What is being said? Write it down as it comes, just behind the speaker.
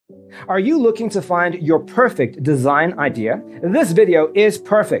Are you looking to find your perfect design idea? This video is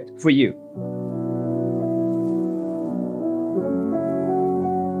perfect for you.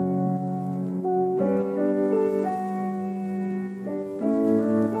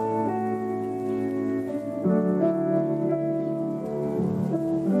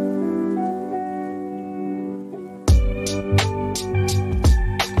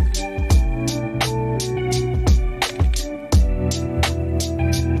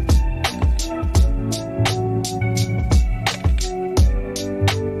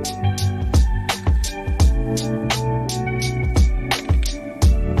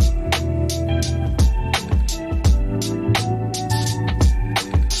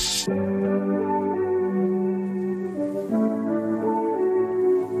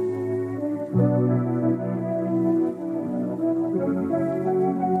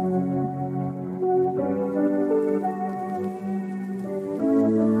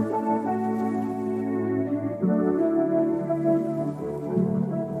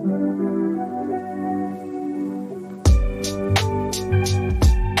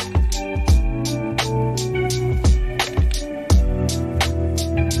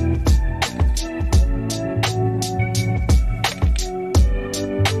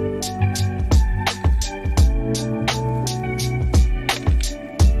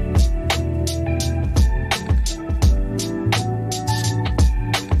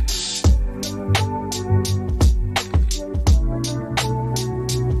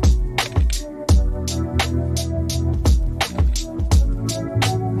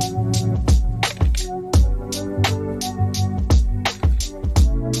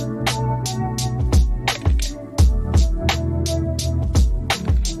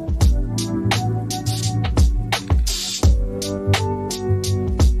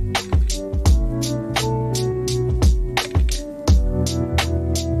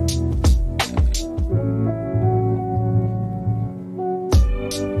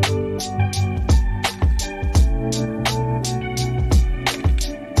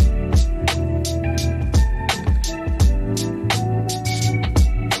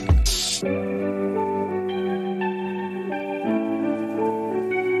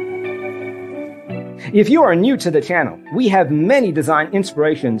 If you are new to the channel, we have many design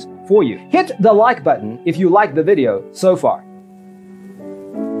inspirations for you. Hit the like button if you like the video so far.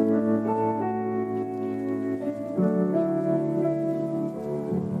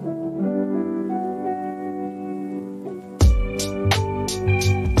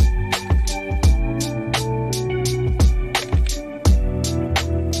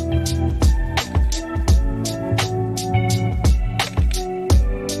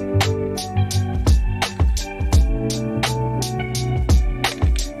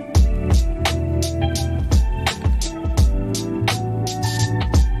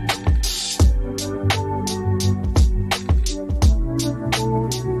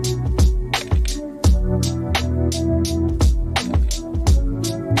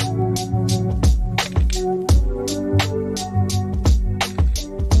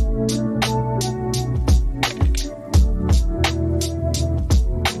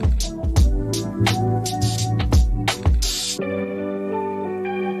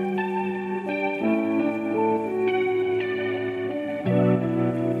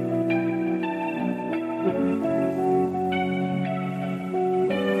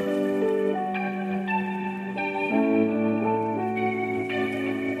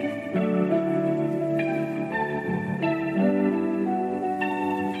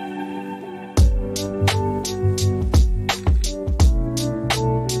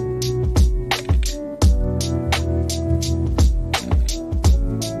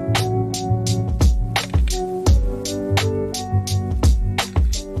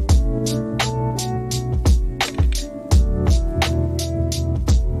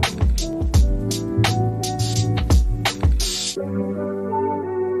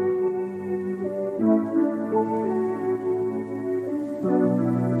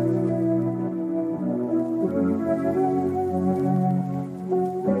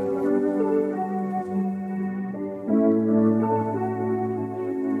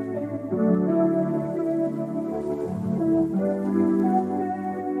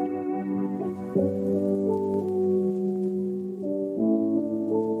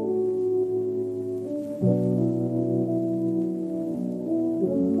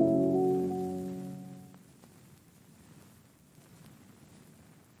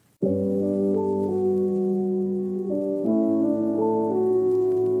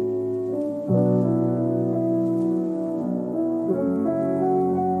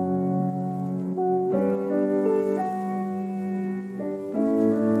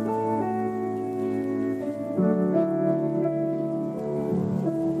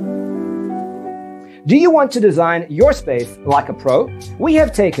 Do you want to design your space like a pro? We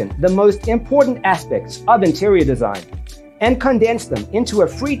have taken the most important aspects of interior design and condensed them into a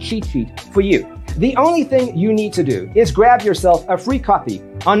free cheat sheet for you. The only thing you need to do is grab yourself a free copy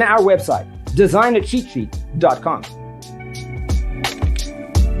on our website, designercheatsheet.com.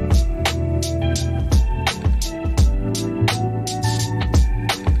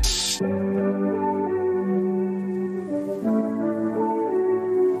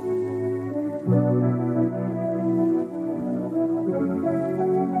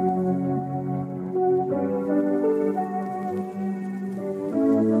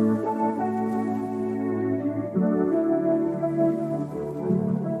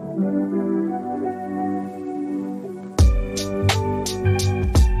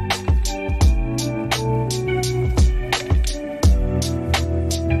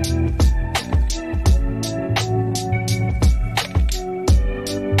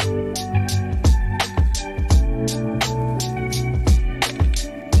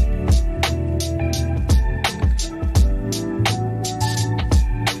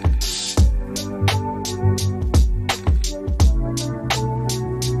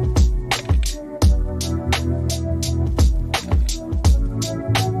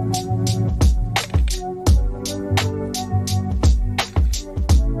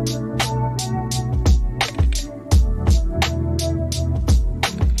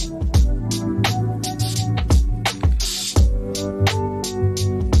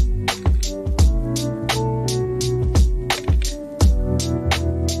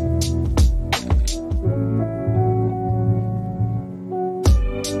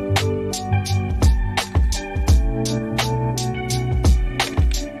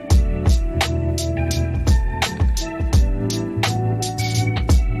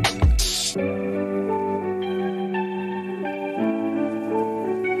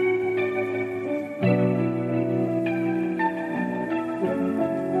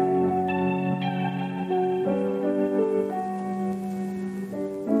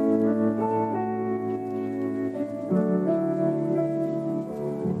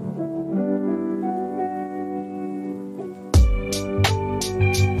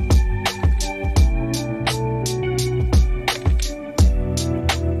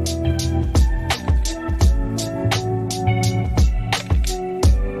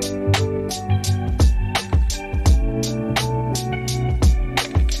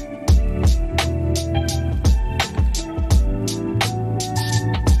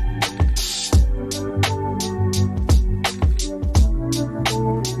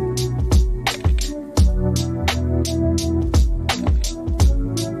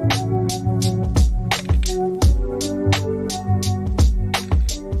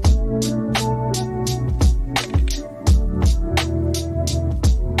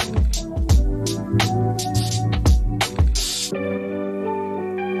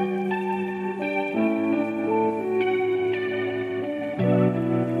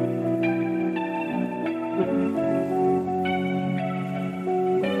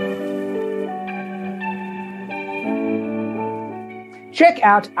 Check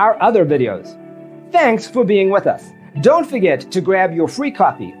out our other videos. Thanks for being with us. Don't forget to grab your free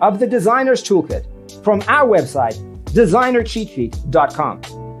copy of the Designer's Toolkit from our website,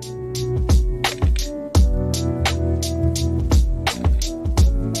 designercheatsheet.com.